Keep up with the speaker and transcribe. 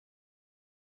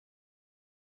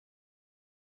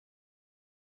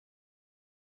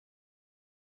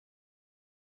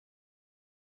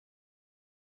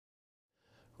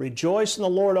Rejoice in the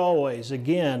Lord always.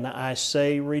 Again, I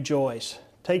say rejoice.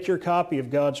 Take your copy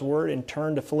of God's Word and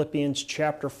turn to Philippians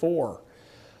chapter 4.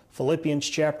 Philippians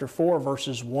chapter 4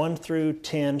 verses 1 through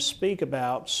 10 speak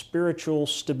about spiritual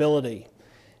stability.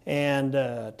 And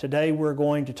today we're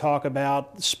going to talk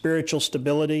about spiritual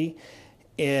stability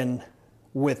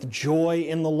with joy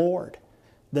in the Lord.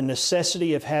 The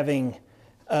necessity of having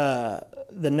joy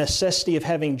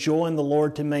in the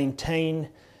Lord to maintain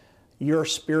your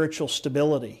spiritual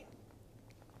stability.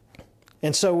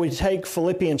 And so we take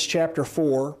Philippians chapter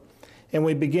 4, and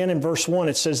we begin in verse 1.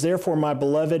 It says, "Therefore, my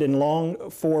beloved and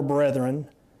longed for brethren,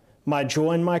 my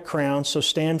joy and my crown, so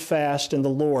stand fast in the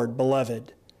Lord,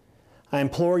 beloved. I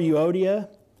implore Euodia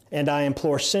and I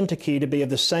implore Syntyche to be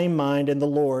of the same mind in the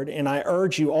Lord, and I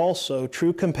urge you also,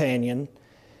 true companion,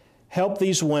 help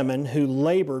these women who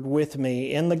labored with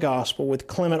me in the gospel, with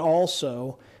Clement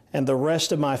also, and the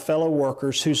rest of my fellow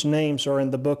workers whose names are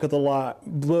in the book of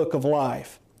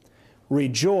life.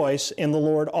 Rejoice in the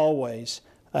Lord always.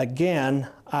 Again,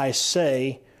 I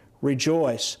say,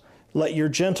 rejoice. Let your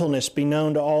gentleness be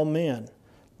known to all men.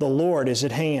 The Lord is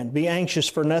at hand. Be anxious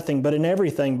for nothing, but in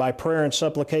everything by prayer and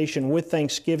supplication with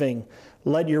thanksgiving,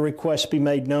 let your requests be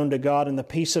made known to God, and the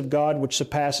peace of God, which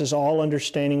surpasses all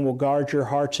understanding, will guard your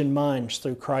hearts and minds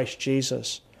through Christ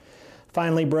Jesus.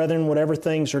 Finally, brethren, whatever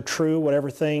things are true, whatever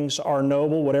things are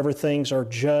noble, whatever things are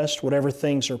just, whatever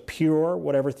things are pure,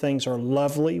 whatever things are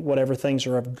lovely, whatever things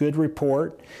are of good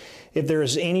report, if there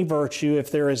is any virtue,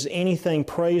 if there is anything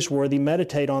praiseworthy,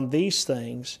 meditate on these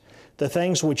things. The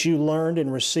things which you learned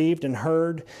and received and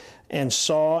heard and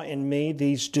saw in me,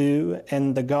 these do,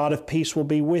 and the God of peace will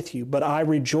be with you. But I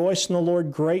rejoice in the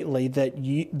Lord greatly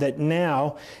that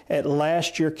now at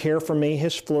last your care for me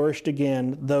has flourished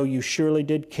again, though you surely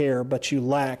did care, but you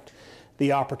lacked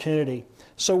the opportunity."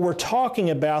 So we're talking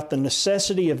about the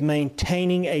necessity of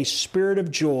maintaining a spirit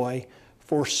of joy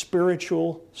for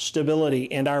spiritual stability.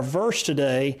 And our verse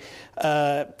today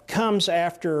comes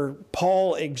after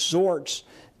Paul exhorts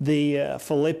the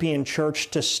Philippian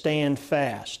church to stand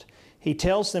fast. He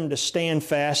tells them to stand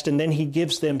fast, and then he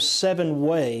gives them 7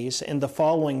 ways in the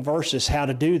following verses how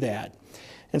to do that.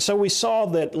 And so we saw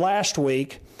that last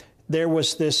week there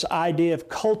was this idea of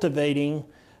cultivating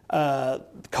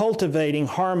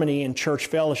harmony in church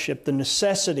fellowship, the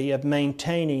necessity of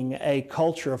maintaining a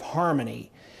culture of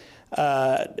harmony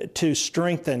to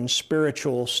strengthen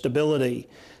spiritual stability.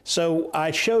 So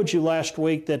I showed you last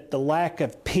week that the lack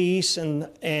of peace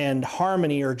and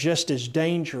harmony are just as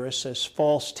dangerous as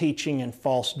false teaching and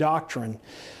false doctrine.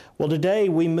 Well, today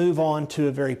we move on to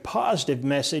a very positive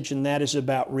message, and that is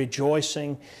about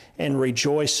rejoicing and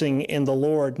rejoicing in the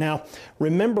Lord. Now,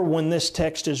 remember when this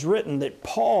text is written that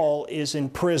Paul is in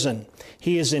prison.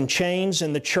 He is in chains,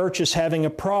 and the church is having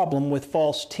a problem with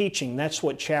false teaching. That's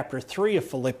what chapter 3 of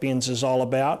Philippians is all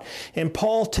about. And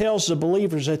Paul tells the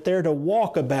believers that they're to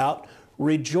walk about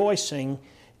rejoicing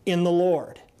in the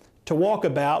Lord. To walk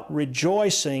about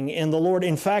rejoicing in the Lord.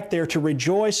 In fact, they're to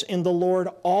rejoice in the Lord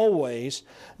always,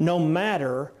 no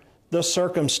matter the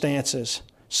circumstances.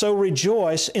 So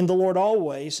rejoice in the Lord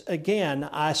always. Again,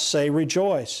 I say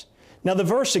rejoice. Now the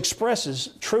verse expresses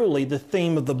truly the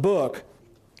theme of the book,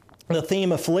 the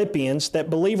theme of Philippians, that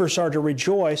believers are to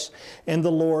rejoice in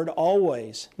the Lord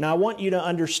always. Now I want you to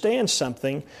understand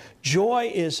something.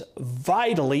 Joy is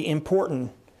vitally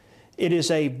important. It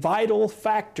is a vital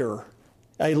factor,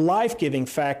 a life-giving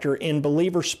factor in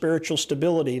believer spiritual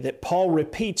stability that Paul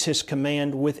repeats his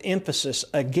command with emphasis.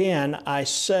 Again, I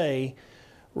say,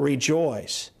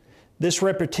 rejoice. This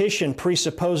repetition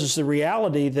presupposes the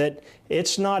reality that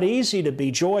it's not easy to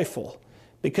be joyful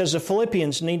because the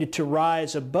Philippians needed to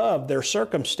rise above their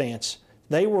circumstance.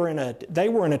 They were in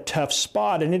a tough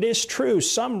spot, and it is true,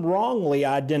 some wrongly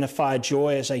identify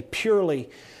joy as a purely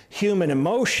human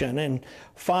emotion and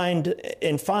find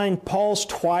Paul's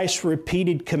twice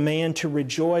repeated command to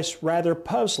rejoice rather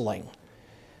puzzling.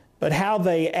 But how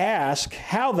they ask,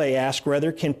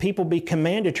 can people be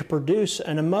commanded to produce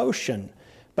an emotion?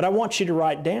 But I want you to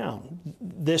write down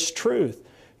this truth.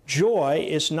 Joy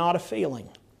is not a feeling.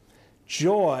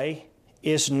 Joy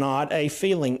is not a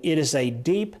feeling. It is a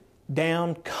deep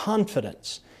down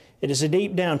confidence. It is a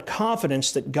deep down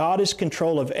confidence that God is in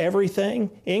control of everything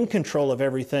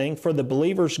for the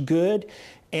believer's good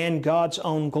and God's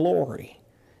own glory.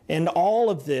 And all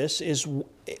of this is,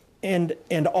 and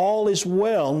all is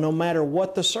well no matter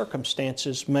what the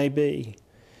circumstances may be.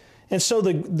 And so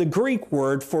the Greek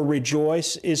word for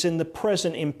rejoice is in the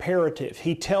present imperative.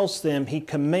 He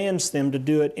commands them to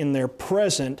do it in their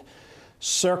present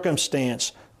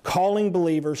circumstance, calling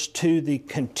believers to the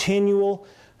continual,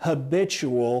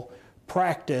 habitual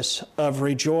practice of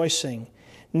rejoicing.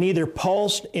 Neither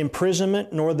Paul's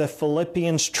imprisonment nor the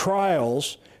Philippians'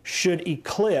 trials should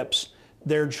eclipse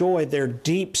their joy, their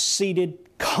deep-seated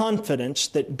confidence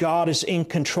that God is in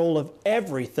control of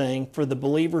everything for the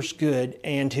believer's good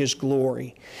and His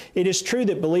glory. It is true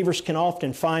that believers can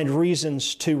often find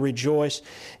reasons to rejoice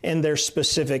in their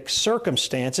specific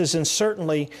circumstances, and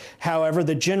certainly, however,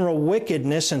 the general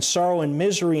wickedness and sorrow and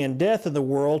misery and death of the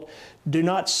world do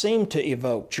not seem to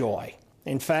evoke joy.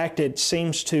 In fact, it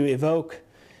seems to evoke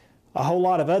a whole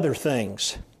lot of other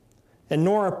things. And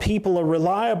nor are people a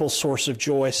reliable source of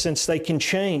joy, since they can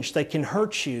change, they can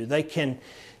hurt you, they can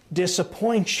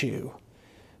disappoint you.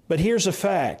 But here's a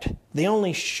fact: the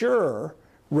only sure,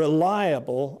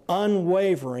 reliable,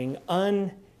 unwavering,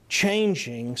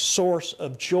 unchanging source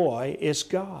of joy is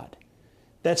God.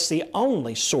 That's the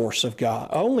only source of God,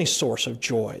 only source of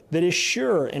joy that is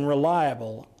sure and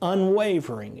reliable,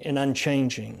 unwavering and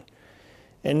unchanging.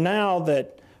 And now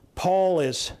that Paul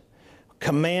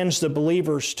commands the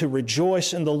believers to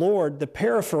rejoice in the Lord, the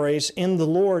paraphrase "in the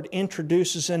Lord"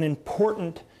 introduces an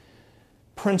important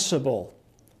principle.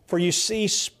 For you see,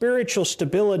 spiritual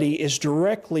stability is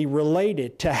directly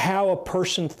related to how a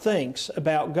person thinks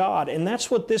about God. And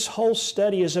that's what this whole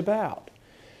study is about.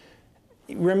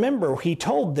 Remember, he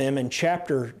told them in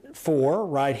chapter 4,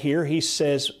 right here, he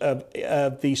says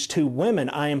of these two women,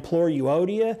 "I implore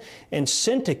Euodia and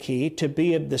Syntyche to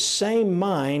be of the same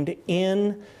mind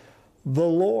in the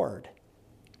Lord."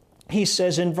 He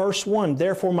says in verse 1,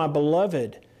 "Therefore, my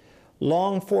beloved,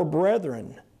 long for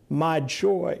brethren, my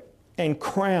joy and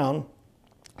crown,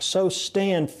 so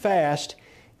stand fast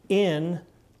in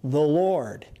the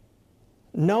Lord."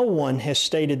 No one has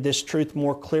stated this truth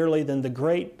more clearly than the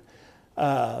great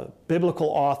biblical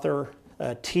author,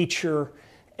 teacher,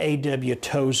 A.W.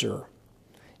 Tozer.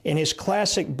 In his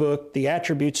classic book, The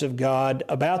Attributes of God,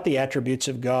 about the attributes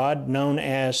of God, known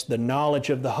as The Knowledge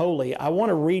of the Holy, I want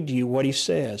to read to you what he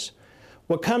says.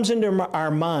 What comes into our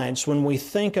minds when we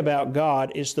think about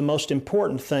God is the most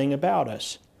important thing about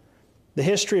us. The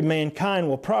history of mankind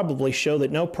will probably show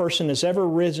that no person has ever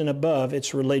risen above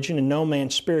its religion, and no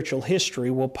man's spiritual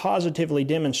history will positively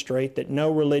demonstrate that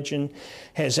no religion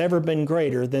has ever been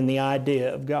greater than the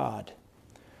idea of God.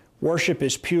 Worship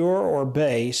is pure or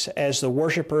base as the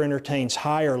worshiper entertains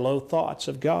high or low thoughts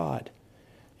of God.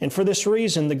 And for this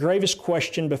reason, the gravest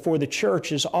question before the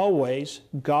church is always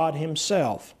God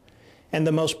Himself. And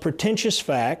the most portentous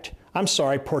fact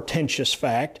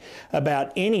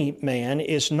about any man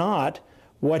is not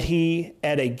what he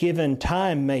at a given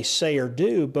time may say or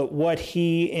do, but what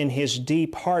he in his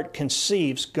deep heart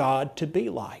conceives God to be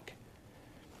like.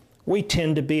 We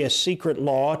tend to be a secret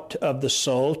law of the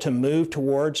soul to move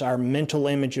towards our mental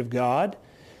image of God.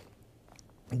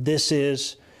 This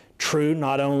is true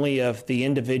not only of the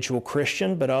individual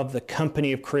Christian, but of the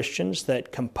company of Christians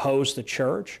that compose the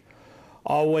church.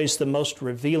 Always the most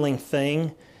revealing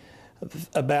thing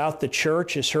about the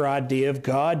church is her idea of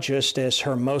God, just as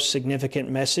her most significant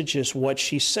message is what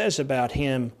she says about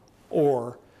Him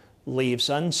or leaves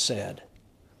unsaid.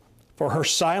 For her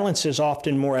silence is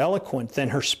often more eloquent than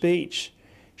her speech.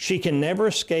 She can never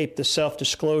escape the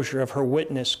self-disclosure of her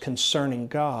witness concerning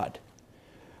God.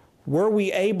 Were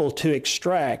we able to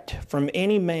extract from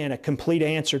any man a complete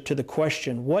answer to the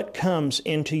question, what comes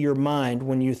into your mind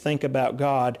when you think about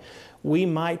God, we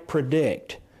might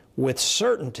predict with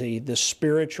certainty the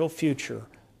spiritual future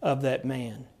of that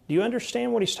man. Do you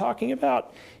understand what he's talking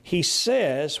about? He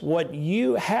says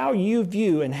how you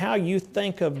view and how you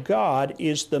think of God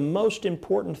is the most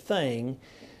important thing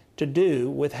to do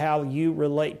with how you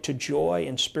relate to joy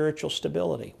and spiritual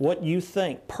stability, what you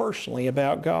think personally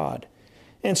about God.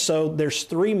 And so there's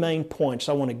three main points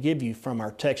I want to give you from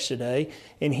our text today,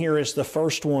 and here is the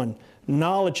first one.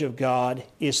 Knowledge of God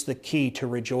is the key to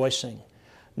rejoicing.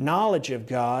 Knowledge of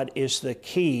God is the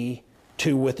key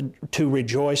to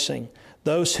rejoicing.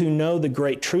 Those who know the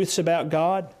great truths about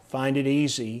God find it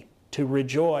easy to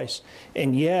rejoice,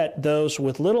 and yet those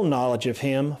with little knowledge of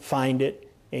Him find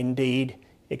it indeed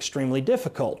extremely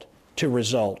difficult to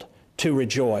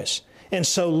rejoice. And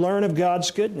so learn of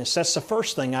God's goodness. That's the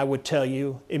first thing I would tell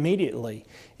you immediately,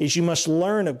 is you must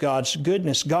learn of God's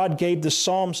goodness. God gave the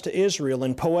Psalms to Israel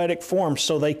in poetic form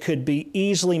so they could be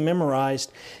easily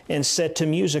memorized and set to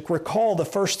music. Recall the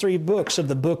first three books of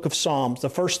the book of Psalms. The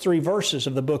first three verses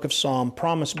of the book of Psalm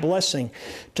promise blessing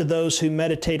to those who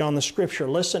meditate on the Scripture.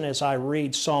 Listen as I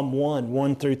read Psalm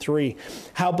 1 through 3.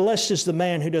 How blessed is the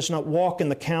man who does not walk in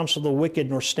the counsel of the wicked,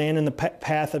 nor stand in the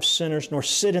path of sinners, nor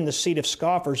sit in the seat of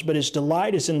scoffers, but his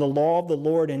delight is in the law of the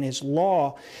Lord, and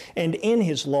in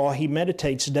his law he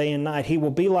meditates day and night. He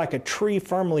will be like a tree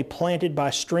firmly planted by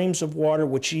streams of water,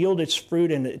 which yield its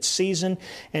fruit in its season,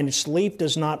 and its leaf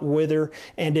does not wither,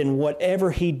 and in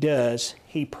whatever he does,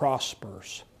 he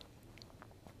prospers.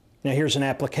 Now here's an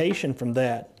application from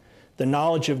that. The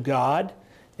knowledge of God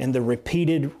and the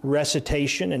repeated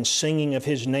recitation and singing of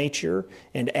his nature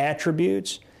and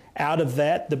attributes, out of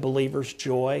that the believer's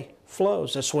joy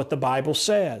flows. That's what the Bible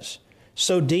says.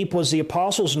 So deep was the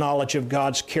apostles' knowledge of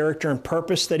God's character and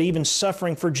purpose that even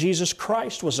suffering for Jesus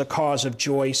Christ was a cause of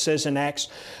joy. He says in Acts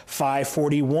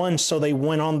 5:41, so they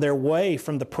went on their way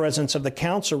from the presence of the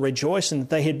council, rejoicing that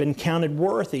they had been counted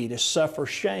worthy to suffer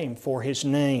shame for his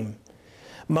name.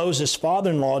 Moses'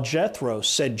 father-in-law Jethro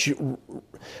said,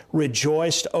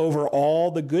 rejoiced over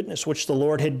all the goodness which the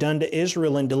Lord had done to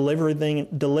Israel in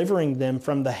delivering them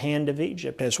from the hand of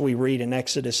Egypt, as we read in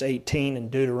Exodus 18 and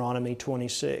Deuteronomy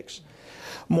 26.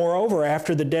 Moreover,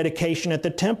 after the dedication at the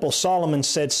temple, Solomon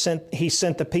said he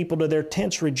sent the people to their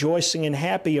tents rejoicing and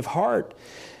happy of heart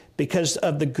because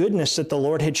of the goodness that the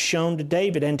Lord had shown to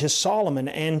David and to Solomon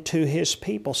and to his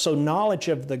people. So knowledge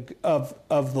of the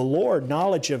Lord,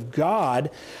 knowledge of God,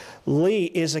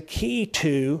 is a key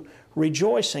to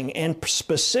rejoicing. And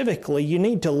specifically, you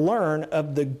need to learn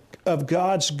of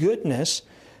God's goodness,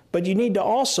 but you need to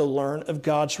also learn of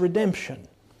God's redemption.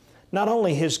 Not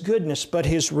only his goodness, but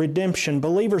his redemption.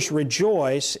 Believers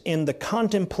rejoice in the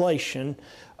contemplation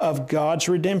of God's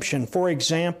redemption. For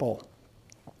example,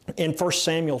 in 1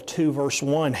 Samuel 2, verse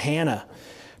 1, Hannah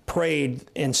prayed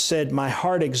and said, my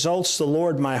heart exalts the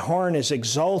Lord, my horn is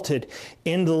exalted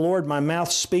in the Lord, my mouth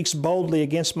speaks boldly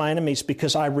against my enemies,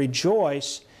 because I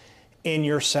rejoice in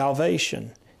your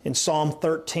salvation. In Psalm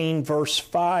 13, verse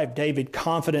 5, David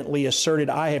confidently asserted,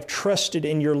 I have trusted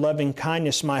in your loving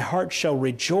kindness, my heart shall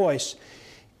rejoice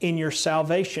in your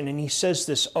salvation. And he says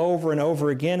this over and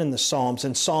over again in the Psalms.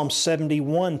 In Psalm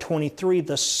 71:23,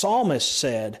 the psalmist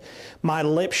said, my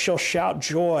lips shall shout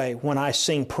joy when I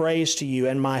sing praise to you,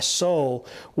 and my soul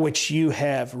which you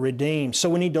have redeemed. So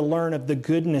we need to learn of the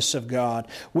goodness of God.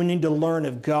 We need to learn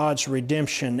of God's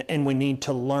redemption, and we need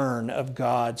to learn of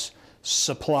God's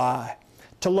supply.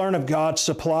 To learn of God's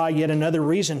supply, yet another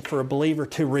reason for a believer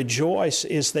to rejoice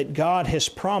is that God has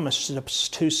promised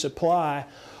to supply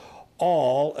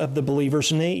all of the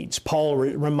believer's needs. Paul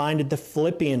reminded the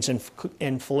Philippians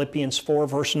in Philippians 4,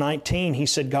 verse 19, he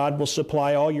said, God will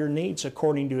supply all your needs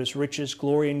according to his riches,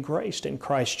 glory, and grace in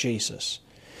Christ Jesus.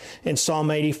 In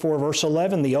Psalm 84, verse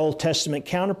 11, the Old Testament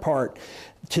counterpart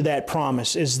to that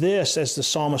promise is this, as the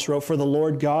psalmist wrote, for the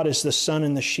Lord God is the sun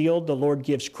and the shield. The Lord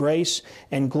gives grace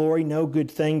and glory. No good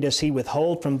thing does he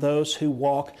withhold from those who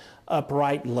walk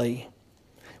uprightly.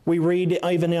 We read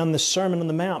even on the Sermon on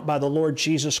the Mount by the Lord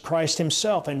Jesus Christ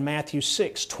himself in Matthew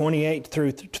 6, 28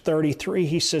 through 33.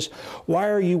 He says, why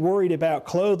are you worried about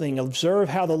clothing? Observe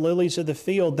how the lilies of the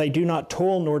field, they do not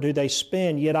toil nor do they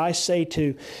spin. Yet I say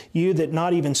to you that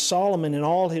not even Solomon in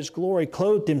all his glory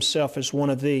clothed himself as one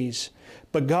of these.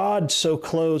 But God so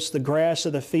clothes the grass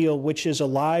of the field, which is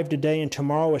alive today and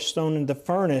tomorrow is thrown into the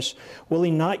furnace. Will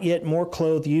he not yet more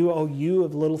clothe you, O you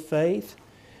of little faith?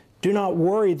 Do not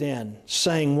worry then,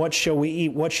 saying, what shall we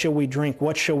eat? What shall we drink?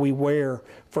 What shall we wear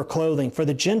for clothing? For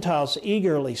the Gentiles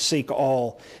eagerly seek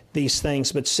all these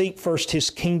things, but seek first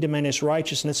his kingdom and his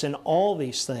righteousness, and all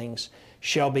these things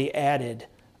shall be added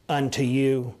unto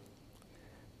you.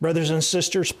 Brothers and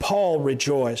sisters, Paul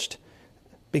rejoiced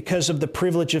because of the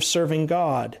privilege of serving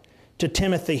God. To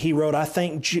Timothy he wrote, I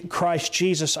thank Christ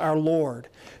Jesus our Lord,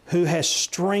 who has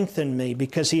strengthened me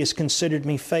because he has considered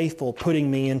me faithful, putting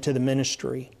me into the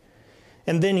ministry.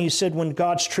 And then he said, when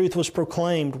God's truth was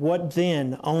proclaimed, what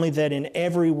then? Only that in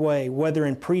every way, whether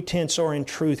in pretense or in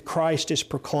truth, Christ is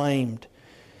proclaimed.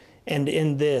 And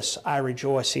in this I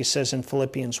rejoice, he says in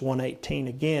Philippians 1:18.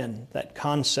 Again, that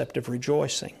concept of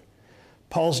rejoicing.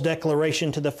 Paul's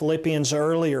declaration to the Philippians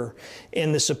earlier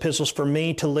in this epistle, for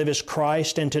me to live is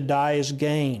Christ and to die is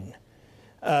gain.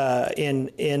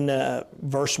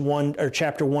 Verse 1 or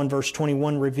chapter 1, verse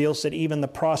 21 reveals that even the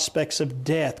prospects of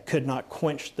death could not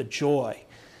quench the joy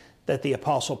that the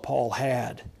Apostle Paul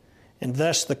had. And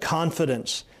thus the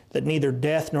confidence that neither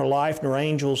death nor life nor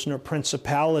angels nor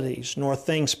principalities nor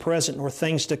things present nor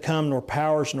things to come nor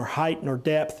powers nor height nor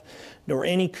depth nor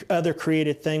any other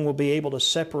created thing will be able to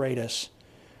separate us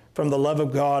from the love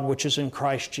of God which is in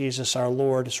Christ Jesus our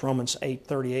Lord. It's Romans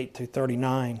 8:38 through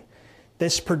 39.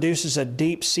 This produces a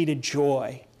deep-seated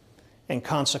joy and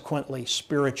consequently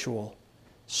spiritual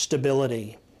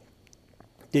stability.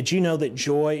 Did you know that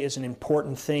joy is an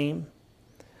important theme,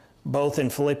 both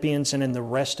in Philippians and in the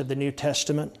rest of the New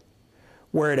Testament?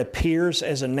 where it appears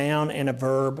as a noun and a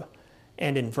verb,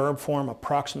 and in verb form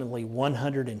approximately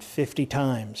 150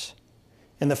 times.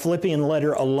 In the Philippian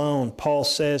letter alone, Paul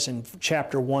says in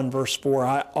chapter 1, verse 4,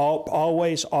 I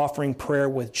always offering prayer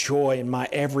with joy in my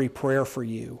every prayer for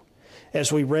you.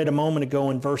 As we read a moment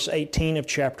ago in verse 18 of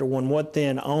chapter 1, what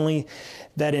then? Only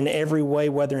that in every way,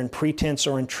 whether in pretense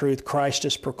or in truth, Christ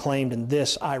is proclaimed, in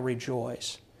this I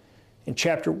rejoice. In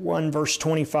chapter 1, verse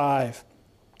 25,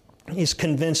 he's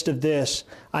convinced of this.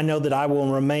 I know that I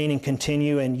will remain and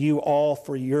continue in you all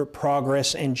for your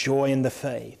progress and joy in the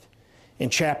faith. In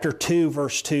chapter 2,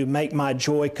 verse 2, make my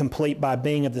joy complete by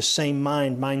being of the same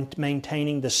mind,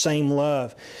 maintaining the same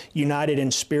love, united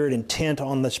in spirit, intent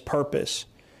on this purpose.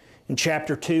 In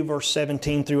chapter 2, verse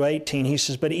 17 through 18, he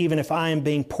says, but even if I am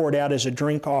being poured out as a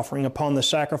drink offering upon the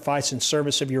sacrifice and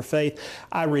service of your faith,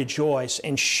 I rejoice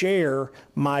and share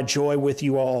my joy with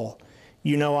you all.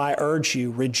 You know, I urge you,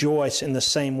 rejoice in the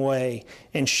same way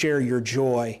and share your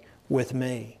joy with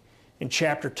me. In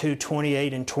chapter 2,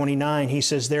 28 and 29, he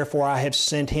says, therefore I have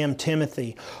sent him,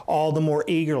 Timothy, all the more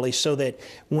eagerly, so that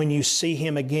when you see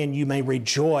him again, you may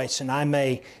rejoice, and I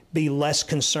may be less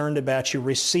concerned about you.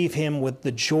 Receive him with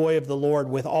the joy of the Lord,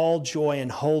 with all joy,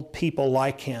 and hold people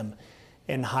like him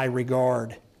in high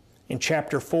regard. In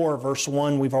chapter 4, verse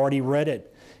 1, we've already read it.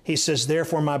 He says,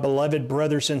 therefore, my beloved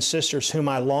brothers and sisters, whom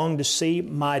I long to see,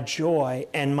 my joy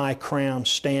and my crown,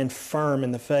 stand firm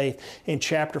in the faith. In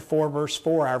chapter 4, verse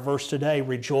 4, our verse today,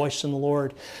 rejoice in the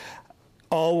Lord.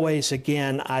 Always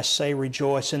again, I say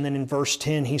rejoice. And then in verse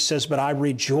 10, he says, but I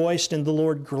rejoiced in the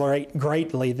Lord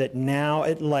greatly that now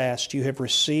at last you have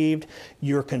received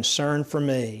your concern for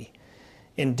me.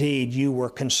 Indeed, you were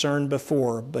concerned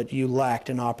before, but you lacked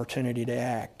an opportunity to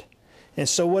act. And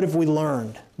so what have we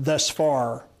learned thus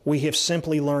far? We have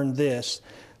simply learned this.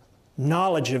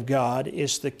 Knowledge of God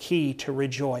is the key to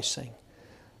rejoicing.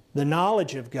 The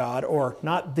knowledge of God, or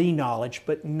not the knowledge,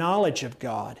 but knowledge of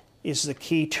God is the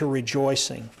key to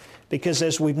rejoicing. Because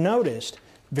as we've noticed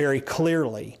very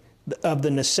clearly, of the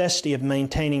necessity of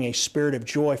maintaining a spirit of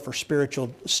joy for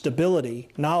spiritual stability,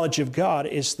 knowledge of God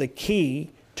is the key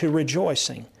to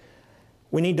rejoicing.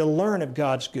 We need to learn of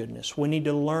God's goodness. We need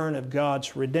to learn of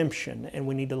God's redemption, and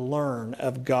we need to learn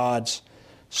of God's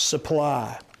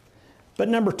supply. But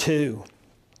number 2,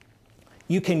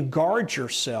 you can guard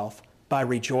yourself by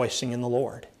rejoicing in the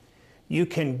Lord. You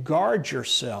can guard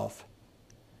yourself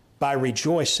by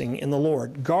rejoicing in the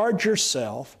Lord. Guard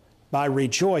yourself by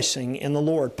rejoicing in the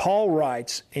Lord. Paul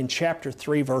writes in chapter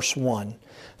 3, verse 1,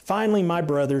 finally, my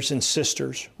brothers and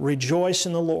sisters, rejoice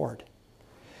in the Lord.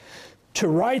 To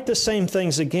write the same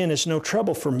things again is no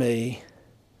trouble for me,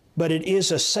 but it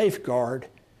is a safeguard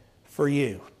for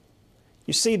you.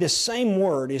 You see, the same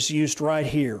word is used right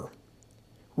here.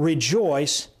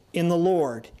 Rejoice in the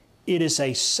Lord. It is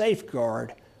a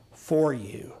safeguard for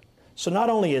you. So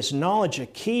not only is knowledge a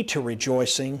key to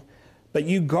rejoicing, but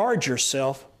you guard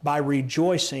yourself by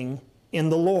rejoicing in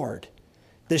the Lord.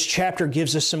 This chapter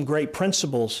gives us some great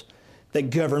principles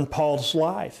that govern Paul's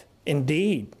life.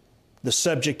 Indeed, the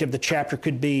subject of the chapter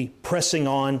could be the pressing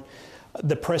on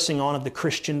of the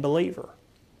Christian believer.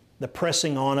 The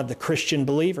pressing on of the Christian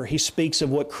believer. He speaks of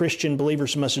what Christian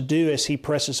believers must do as he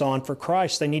presses on for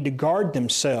Christ. They need to guard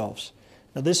themselves.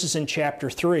 Now this is in chapter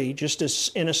 3, just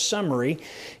as in a summary.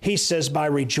 He says, by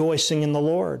rejoicing in the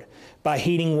Lord, by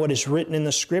heeding what is written in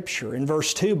the Scripture. In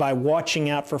verse 2, by watching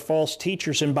out for false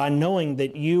teachers, and by knowing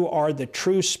that you are the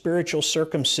true spiritual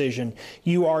circumcision.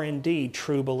 You are indeed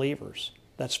true believers.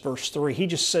 That's verse 3. He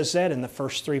just says that in the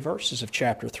first 3 verses of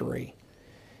chapter 3.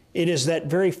 It is that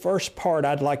very first part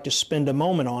I'd like to spend a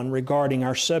moment on regarding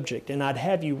our subject, and I'd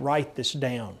have you write this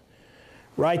down.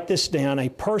 Write this down. A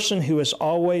person who is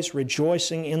always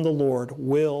rejoicing in the Lord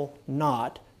will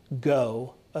not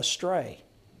go astray.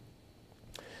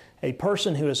 A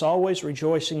person who is always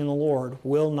rejoicing in the Lord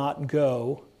will not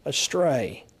go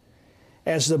astray.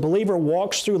 As the believer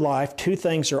walks through life, 2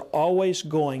 things are always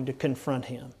going to confront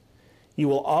him. You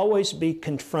will always be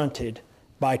confronted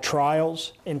by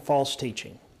trials and false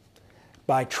teaching.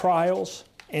 By trials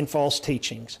and false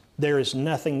teachings. There is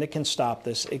nothing that can stop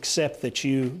this except that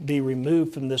you be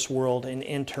removed from this world and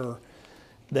enter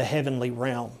the heavenly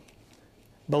realm.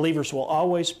 Believers will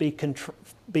always be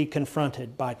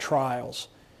confronted by trials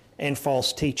and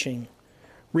false teaching.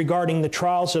 Regarding the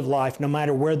trials of life, no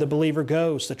matter where the believer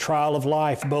goes, the trial of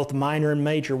life, both minor and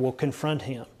major, will confront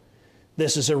him.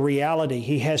 This is a reality.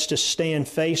 He has to stand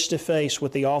face to face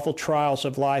with the awful trials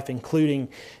of life, including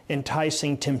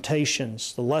enticing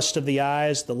temptations, the lust of the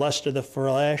eyes, the lust of the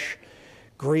flesh,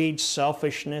 greed,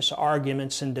 selfishness,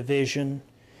 arguments, and division.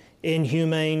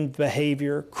 inhumane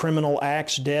behavior, criminal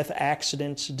acts, death,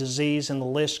 accidents, disease, and the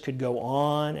list could go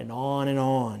on and on and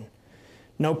on.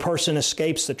 No person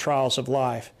escapes the trials of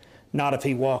life, not if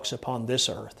he walks upon this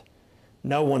earth.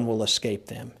 No one will escape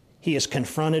them. He is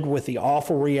confronted with the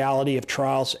awful reality of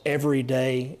trials every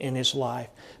day in his life.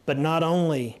 But not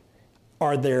only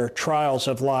are there trials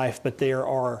of life, but there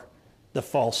are the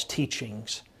false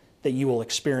teachings that you will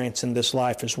experience in this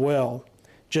life as well.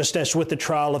 Just as with the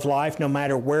trial of life, no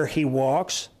matter where he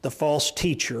walks, the false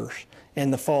teachers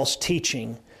and the false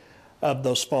teaching of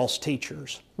those false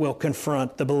teachers will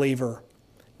confront the believer.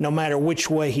 No matter which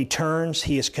way he turns,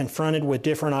 he is confronted with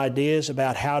different ideas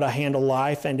about how to handle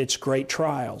life and its great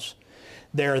trials.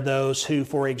 There are those who,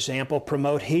 for example,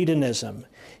 promote hedonism.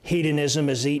 Hedonism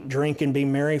is eat, drink, and be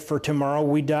merry, for tomorrow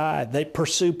we die. They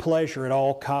pursue pleasure at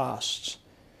all costs.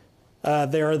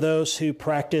 There are those who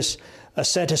practice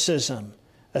asceticism.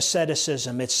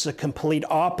 Asceticism, it's the complete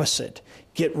opposite.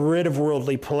 Get rid of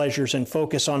worldly pleasures and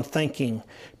focus on thinking,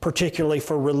 particularly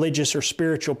for religious or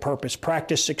spiritual purpose.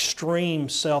 Practice extreme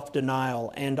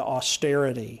self-denial and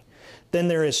austerity. Then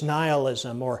there is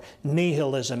nihilism or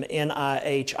nihilism,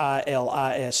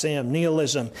 Nihilism.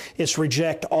 Nihilism is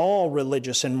reject all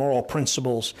religious and moral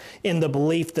principles in the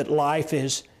belief that life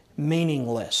is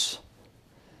meaningless.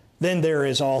 Then there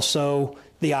is also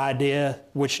the idea,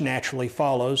 which naturally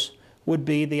follows, would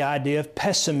be the idea of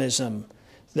pessimism.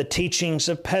 The teachings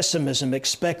of pessimism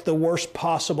expect the worst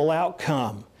possible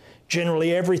outcome.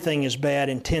 Generally, everything is bad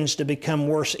and tends to become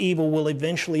worse. Evil will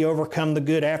eventually overcome the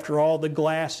good. After all, the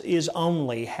glass is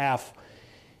only half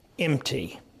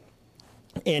empty.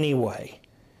 Anyway,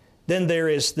 then there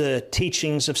is the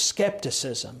teachings of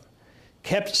skepticism.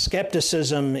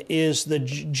 Skepticism is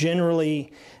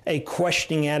generally a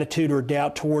questioning attitude or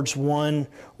doubt towards one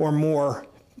or more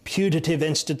putative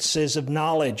instances of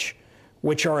knowledge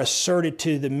which are asserted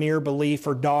to the mere belief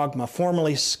or dogma.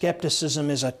 Formerly, skepticism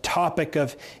is a topic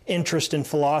of interest in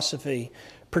philosophy,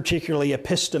 particularly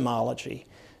epistemology.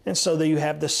 And so there you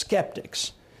have the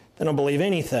skeptics. They don't believe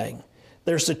anything.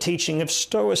 There's the teaching of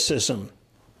Stoicism.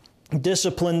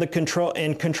 Discipline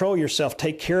control yourself.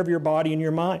 Take care of your body and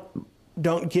your mind.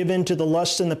 Don't give in to the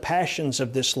lusts and the passions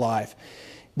of this life.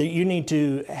 That you need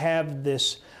to have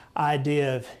this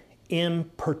idea of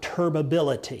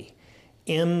imperturbability,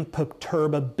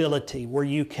 where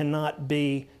you cannot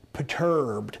be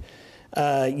perturbed.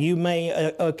 You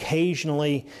may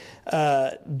occasionally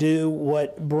do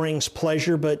what brings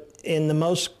pleasure, but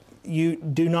you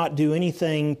do not do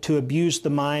anything to abuse the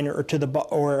mind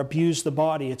or abuse the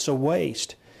body. It's a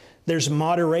waste. There's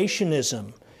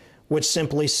moderationism, which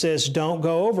simply says don't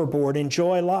go overboard,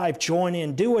 enjoy life, join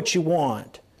in, do what you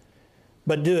want,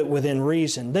 but do it within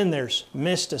reason. Then there's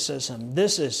mysticism.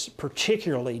 This is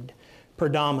particularly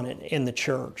predominant in the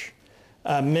church.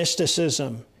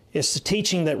 Mysticism is the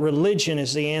teaching that religion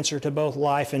is the answer to both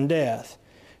life and death.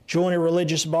 Join a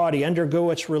religious body,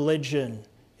 undergo its religion,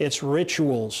 its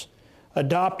rituals,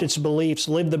 adopt its beliefs,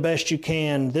 live the best you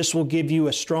can. This will give you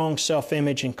a strong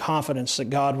self-image and confidence that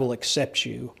God will accept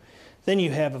you. Then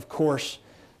you have, of course,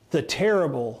 the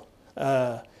terrible,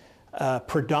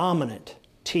 predominant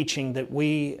teaching that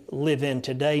we live in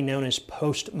today, known as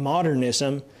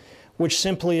postmodernism, which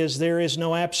simply is there is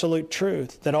no absolute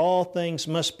truth, that all things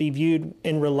must be viewed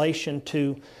in relation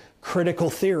to critical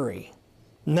theory.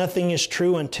 Nothing is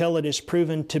true until it is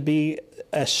proven to be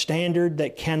a standard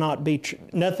that cannot be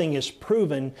nothing is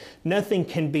proven, nothing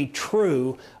can be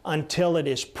true until it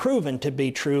is proven to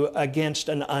be true against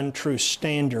an untrue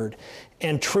standard.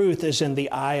 And truth is in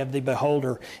the eye of the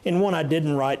beholder. And one I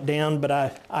didn't write down, but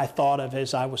I thought of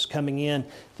as I was coming in,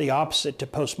 the opposite to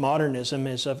postmodernism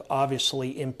is of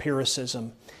obviously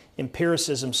empiricism.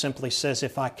 Empiricism simply says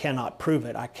if I cannot prove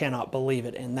it, I cannot believe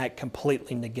it, and that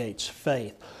completely negates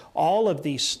faith. All of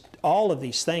these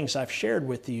things I've shared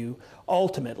with you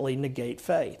ultimately negate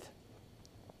faith.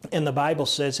 And the Bible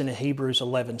says in Hebrews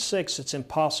 11:6, it's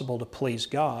impossible to please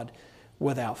God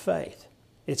without faith.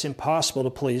 It's impossible to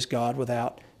please God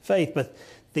without faith. But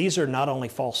these are not only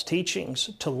false teachings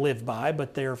to live by,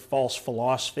 but they're false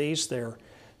philosophies. They're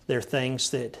things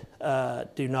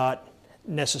that do not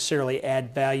necessarily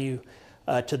add value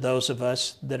to those of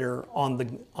us that are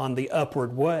on the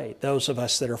upward way, those of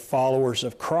us that are followers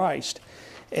of Christ.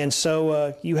 And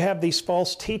so you have these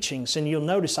false teachings, and you'll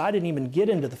notice I didn't even get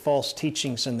into the false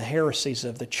teachings and the heresies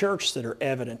of the church that are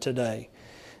evident today.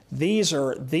 These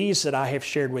that I have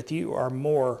shared with you are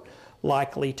more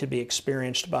likely to be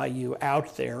experienced by you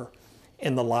out there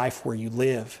in the life where you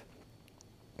live.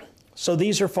 So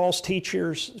these are false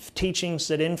teachings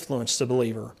that influence the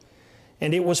believer.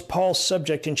 And it was Paul's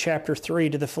subject in chapter 3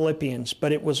 to the Philippians,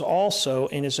 but it was also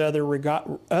in his other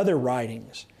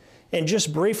writings. And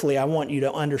just briefly, I want you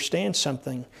to understand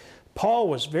something. Paul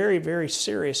was very, very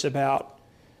serious about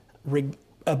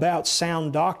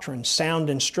sound doctrine, sound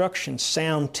instruction,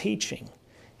 sound teaching.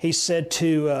 He said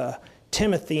to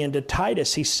Timothy and to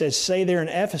Titus, he says, say there in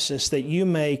Ephesus that you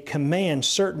may command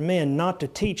certain men not to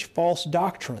teach false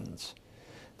doctrines.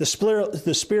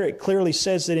 The Spirit clearly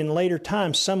says that in later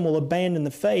times some will abandon the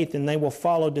faith and they will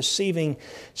follow deceiving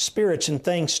spirits and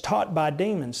things taught by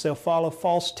demons. They'll follow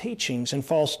false teachings and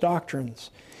false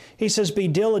doctrines. He says, be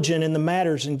diligent in the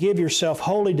matters and give yourself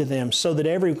wholly to them so that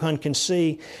everyone can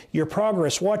see your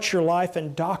progress. Watch your life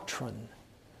and doctrine.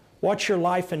 Watch your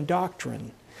life and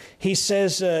doctrine. He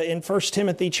says in 1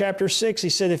 Timothy chapter 6, he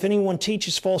said, if anyone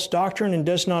teaches false doctrine and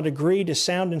does not agree to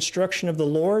sound instruction of the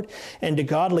Lord and to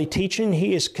godly teaching,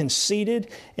 he is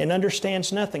conceited and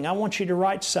understands nothing. I want you to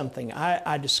write something.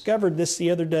 I discovered this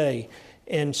the other day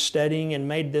in studying and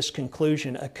made this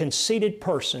conclusion. A conceited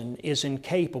person is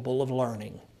incapable of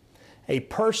learning. A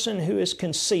person who is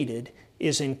conceited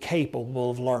is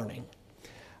incapable of learning.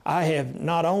 I have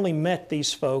not only met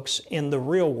these folks in the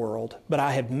real world, but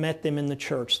I have met them in the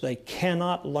church. They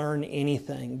cannot learn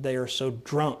anything. They are so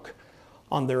drunk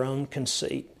on their own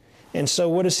conceit. And so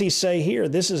what does he say here?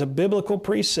 This is a biblical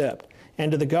precept.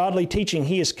 And to the godly teaching,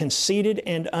 he is conceited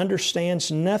and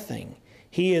understands nothing.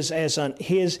 He has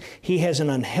an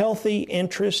unhealthy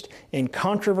interest in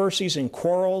controversies and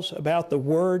quarrels about the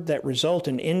Word that result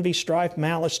in envy, strife,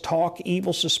 malice, talk,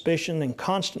 evil suspicion, and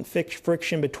constant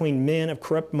friction between men of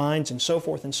corrupt minds, and so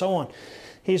forth and so on.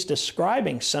 He's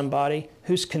describing somebody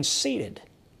who's conceited.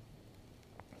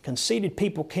 Conceited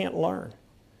people can't learn.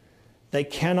 They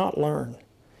cannot learn.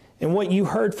 And what you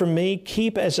heard from me,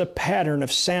 keep as a pattern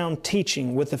of sound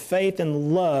teaching with the faith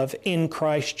and love in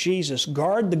Christ Jesus.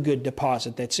 Guard the good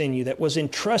deposit that's in you, that was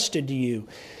entrusted to you.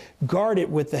 Guard it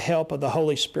with the help of the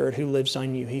Holy Spirit who lives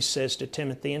on you, he says to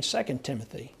Timothy in 2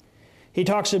 Timothy. He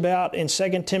talks about in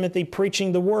 2 Timothy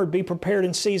preaching the Word, be prepared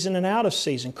in season and out of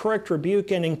season, correct, rebuke,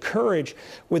 and encourage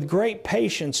with great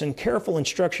patience and careful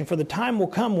instruction, for the time will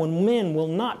come when men will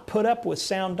not put up with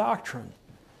sound doctrine.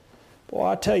 Well,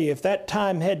 I tell you, if that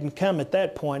time hadn't come at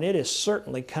that point, it has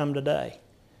certainly come today.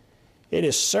 It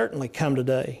has certainly come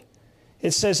today.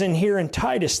 It says in here in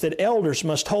Titus that elders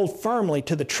must hold firmly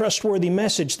to the trustworthy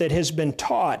message that has been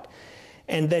taught,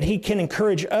 and that he can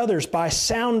encourage others by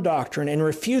sound doctrine and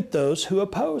refute those who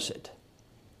oppose it.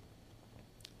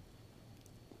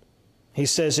 He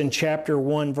says in chapter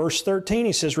 1, verse 13,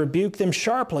 he says, rebuke them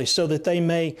sharply so that they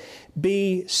may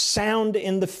be sound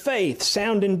in the faith,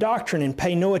 sound in doctrine, and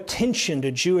pay no attention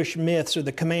to Jewish myths or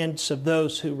the commands of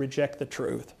those who reject the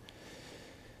truth.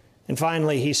 And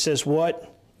finally, he says,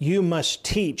 what? You must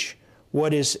teach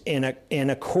what is in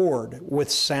accord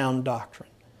with sound doctrine.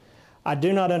 I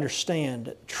do not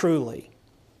understand truly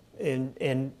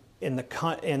in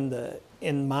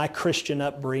my Christian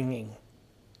upbringing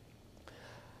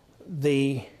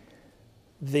the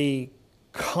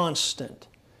constant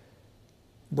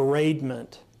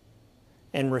bereavement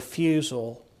and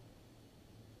refusal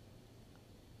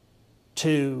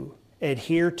to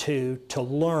adhere to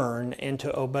learn, and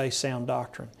to obey sound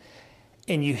doctrine.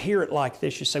 And you hear it like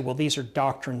this, you say, well, these are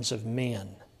doctrines of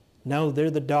men. No,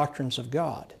 they're the doctrines of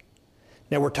God.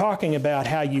 Now, we're talking about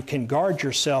how you can guard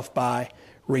yourself by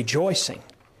rejoicing.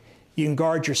 You can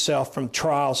guard yourself from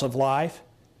trials of life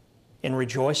in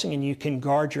rejoicing, and you can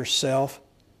guard yourself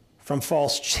from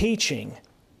false teaching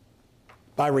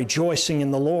by rejoicing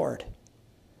in the Lord.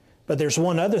 But there's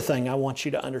one other thing I want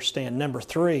you to understand. Number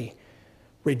 3,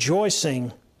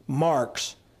 rejoicing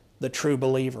marks the true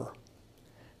believer.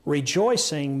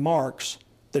 Rejoicing marks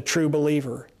the true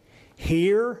believer.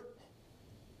 Here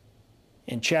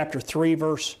in chapter 3,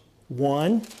 verse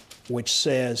 1, which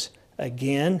says,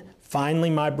 again,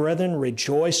 finally, my brethren,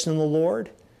 rejoice in the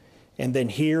Lord. And then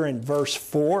here in verse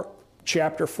 4,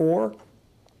 chapter 4,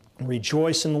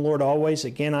 rejoice in the Lord always.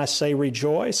 Again, I say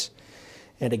rejoice.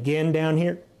 And again down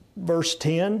here, verse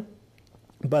 10,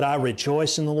 but I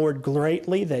rejoice in the Lord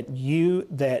greatly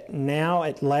that now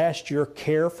at last your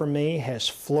care for me has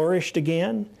flourished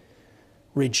again.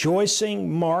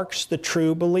 Rejoicing marks the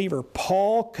true believer.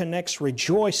 Paul connects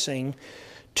rejoicing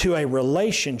to a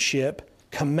relationship,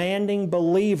 commanding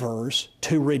believers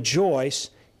to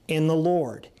rejoice in the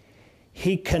Lord.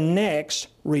 He connects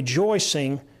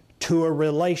rejoicing to a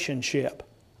relationship.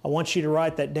 I want you to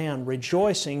write that down.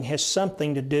 Rejoicing has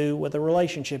something to do with a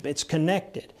relationship. It's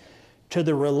connected to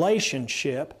the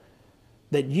relationship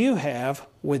that you have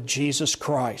with Jesus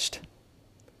Christ.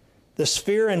 The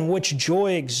sphere in which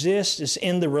joy exists is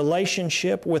in the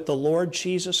relationship with the Lord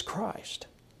Jesus Christ.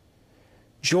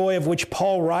 Joy of which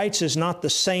Paul writes is not the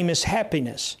same as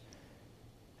happiness,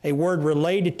 a word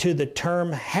related to the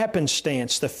term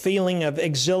happenstance, the feeling of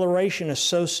exhilaration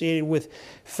associated with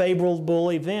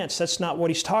favorable events. That's not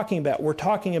what he's talking about. We're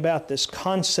talking about this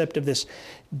concept of this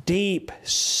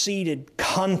deep-seated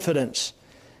confidence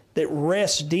that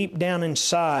rests deep down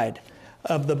inside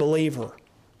of the believer.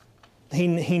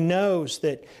 He knows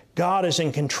that God is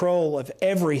in control of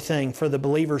everything for the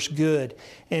believer's good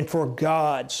and for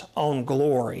God's own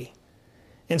glory.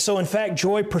 And so, in fact,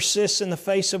 joy persists in the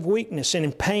face of weakness and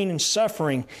in pain and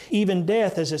suffering, even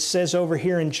death, as it says over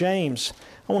here in James.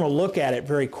 I want to look at it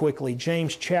very quickly.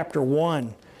 James chapter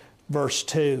 1, verse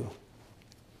 2.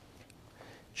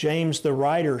 James the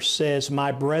writer says,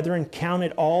 "My brethren, count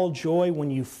it all joy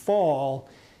when you fall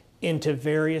into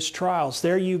various trials."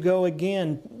 There you go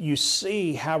again. You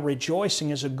see how rejoicing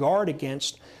is a guard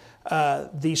against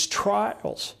these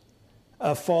trials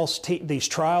of these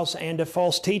trials and of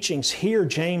false teachings. Here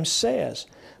James says,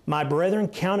 "My brethren,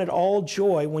 count it all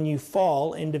joy when you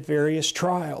fall into various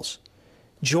trials."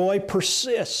 Joy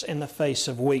persists in the face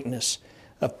of weakness,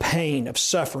 of pain, of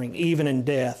suffering, even in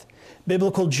death.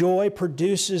 Biblical joy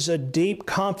produces a deep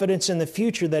confidence in the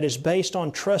future that is based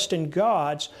on trust in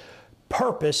God's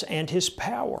purpose and His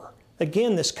power.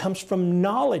 Again, this comes from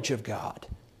knowledge of God.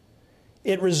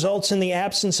 It results in the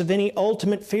absence of any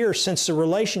ultimate fear, since the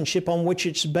relationship on which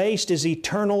it's based is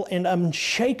eternal and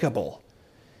unshakable.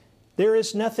 There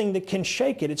is nothing that can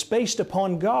shake it. It's based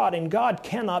upon God, and God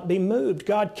cannot be moved.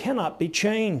 God cannot be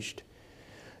changed.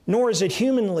 Nor is it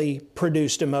humanly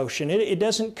produced emotion. It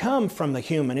doesn't come from the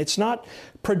human. It's not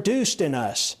produced in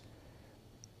us.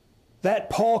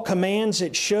 That Paul commands,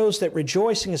 it shows that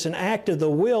rejoicing is an act of the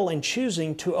will in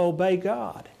choosing to obey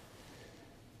God.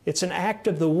 It's an act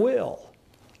of the will.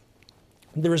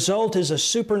 The result is a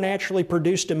supernaturally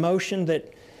produced emotion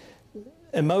that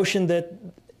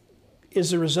is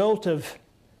the result of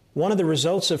one of the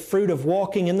results of fruit of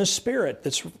walking in the Spirit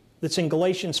that's in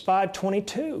Galatians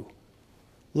 5:22.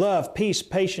 Love, peace,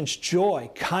 patience,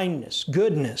 joy, kindness,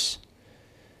 goodness.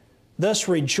 Thus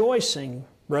rejoicing,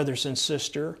 brothers and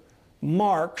sisters,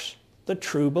 marks the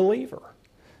true believer.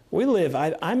 We live,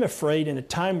 I'm afraid, in a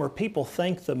time where people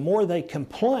think the more they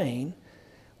complain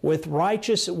with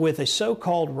a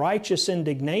so-called righteous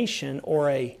indignation or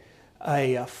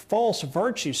a false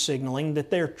virtue signaling,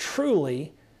 that they're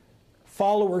truly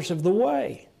followers of the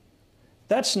way.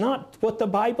 That's not what the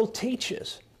Bible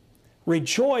teaches.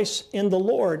 Rejoice in the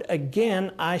Lord.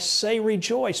 Again, I say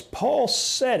rejoice. Paul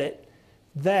said it.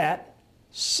 That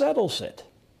settles it.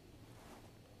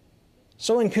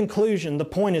 So in conclusion, the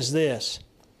point is this.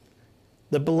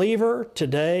 The believer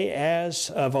today,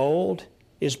 as of old,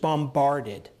 is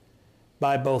bombarded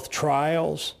by both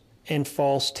trials and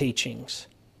false teachings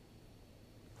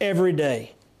every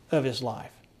day of his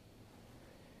life.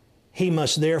 He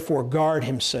must therefore guard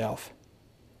himself.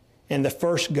 And the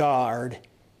first guard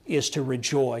is to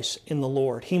rejoice in the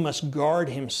Lord. He must guard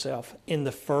himself, and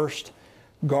the first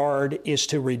guard is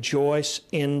to rejoice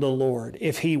in the Lord.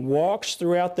 If he walks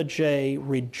throughout the day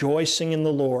rejoicing in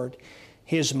the Lord,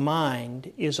 his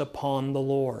mind is upon the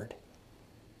Lord.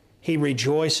 He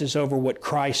rejoices over what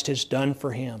Christ has done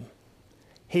for him.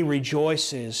 He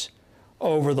rejoices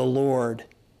over the Lord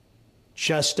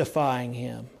justifying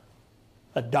him,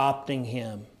 adopting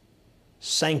him,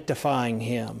 sanctifying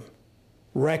him,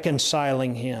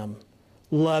 reconciling him,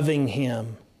 loving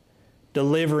him,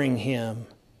 delivering him,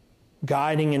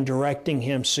 guiding and directing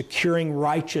him, securing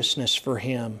righteousness for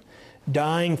him,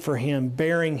 dying for him,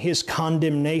 bearing his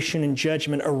condemnation and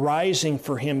judgment, arising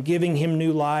for him, giving him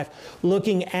new life,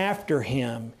 looking after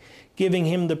him, giving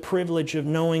him the privilege of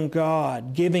knowing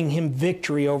God, giving him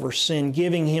victory over sin,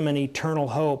 giving him an eternal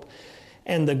hope,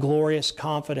 and the glorious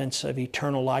confidence of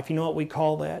eternal life. You know what we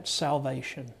call that?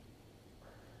 Salvation.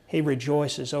 He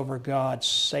rejoices over God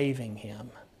saving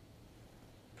him.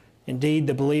 Indeed,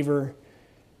 the believer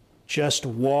just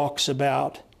walks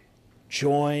about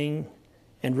joying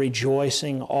and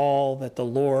rejoicing all that the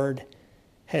Lord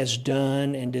has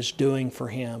done and is doing for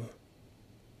him.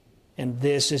 And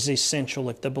this is essential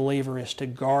if the believer is to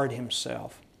guard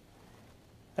himself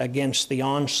against the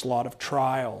onslaught of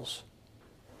trials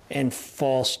and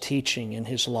false teaching in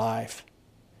his life.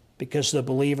 Because the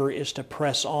believer is to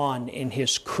press on in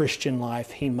his Christian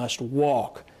life, he must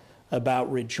walk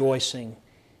about rejoicing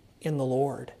in the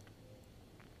Lord.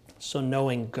 So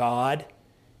knowing God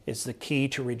is the key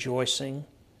to rejoicing.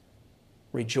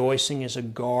 Rejoicing is a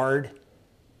guard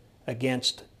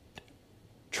against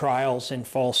trials and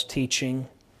false teaching.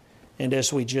 And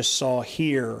as we just saw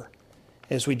here,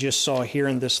 as we just saw here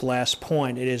in this last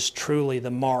point, it is truly the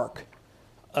mark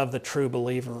of the true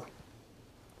believer.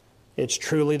 It's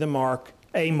truly the mark,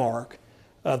 a mark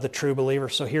of the true believer.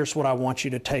 So here's what I want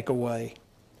you to take away.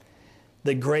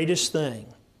 The greatest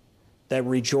thing that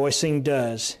rejoicing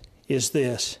does is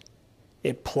this: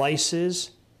 it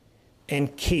places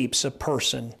and keeps a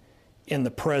person in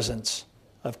the presence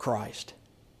of Christ.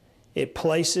 It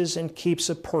places and keeps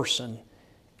a person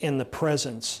in the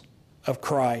presence of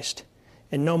Christ.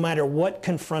 And no matter what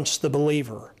confronts the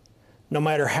believer, no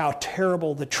matter how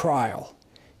terrible the trial,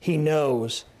 he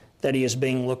knows that he is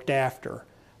being looked after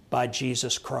by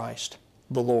Jesus Christ,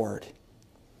 the Lord.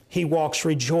 He walks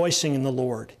rejoicing in the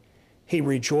Lord. He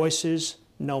rejoices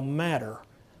no matter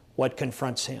what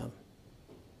confronts him.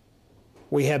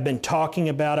 We have been talking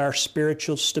about our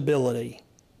spiritual stability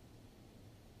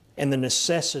and the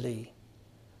necessity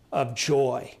of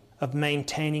joy, of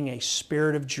maintaining a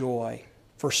spirit of joy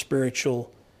for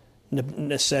spiritual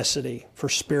necessity, for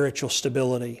spiritual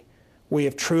stability. We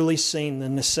have truly seen the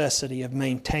necessity of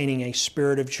maintaining a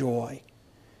spirit of joy.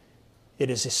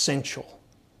 It is essential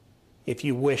if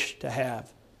you wish to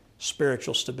have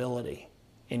spiritual stability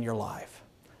in your life.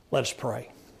 Let us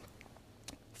pray.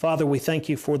 Father, we thank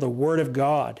you for the Word of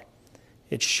God.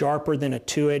 It's sharper than a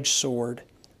two-edged sword.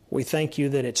 We thank you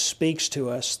that it speaks to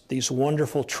us these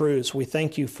wonderful truths. We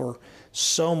thank you for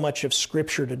so much of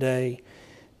Scripture today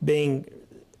being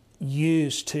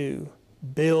used to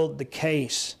build the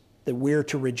case that we're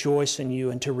to rejoice in you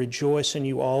and to rejoice in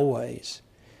you always.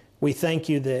 We thank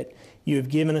you that you have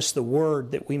given us the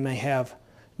Word that we may have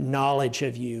knowledge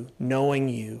of you. Knowing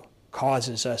you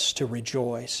causes us to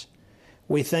rejoice.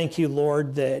 We thank you,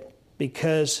 Lord, that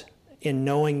because in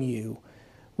knowing you,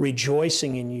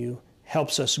 rejoicing in you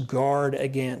helps us guard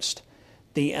against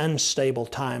the unstable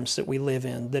times that we live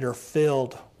in that are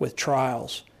filled with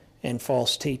trials and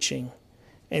false teaching.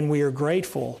 And we are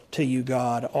grateful to you,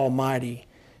 God Almighty,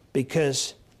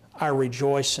 because our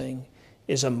rejoicing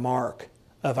is a mark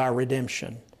of our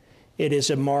redemption. It is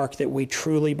a mark that we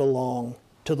truly belong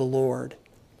to the Lord.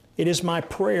 It is my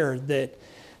prayer that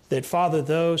Father,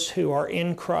 those who are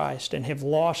in Christ and have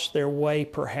lost their way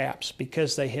perhaps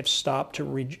because they have stopped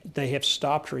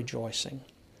rejoicing.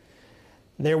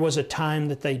 There was a time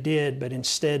that they did, but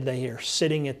instead they are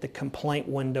sitting at the complaint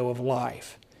window of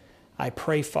life. I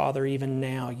pray, Father, even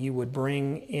now you would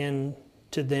bring in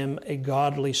to them a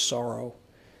godly sorrow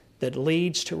that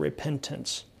leads to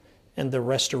repentance and the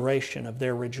restoration of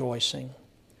their rejoicing.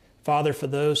 Father, for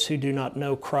those who do not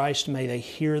know Christ, may they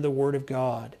hear the Word of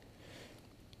God.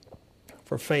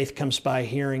 For faith comes by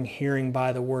hearing, hearing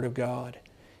by the Word of God.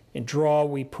 And draw,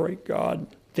 we pray, God,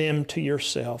 them to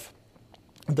yourself,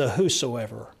 the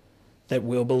whosoever that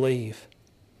will believe.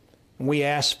 And we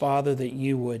ask, Father, that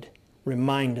you would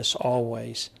remind us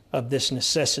always of this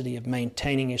necessity of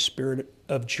maintaining a spirit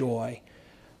of joy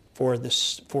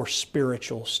for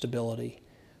spiritual stability.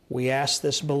 We ask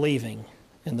this believing.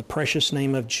 In the precious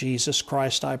name of Jesus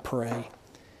Christ, I pray.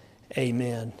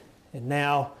 Amen. And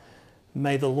now,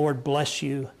 may the Lord bless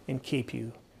you and keep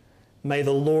you. May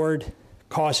the Lord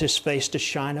cause his face to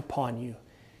shine upon you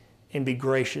and be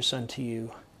gracious unto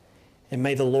you. And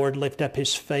may the Lord lift up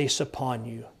his face upon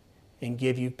you and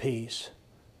give you peace.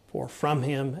 For from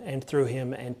him and through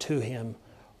him and to him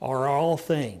are all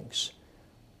things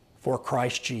for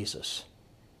Christ Jesus.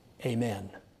 Amen.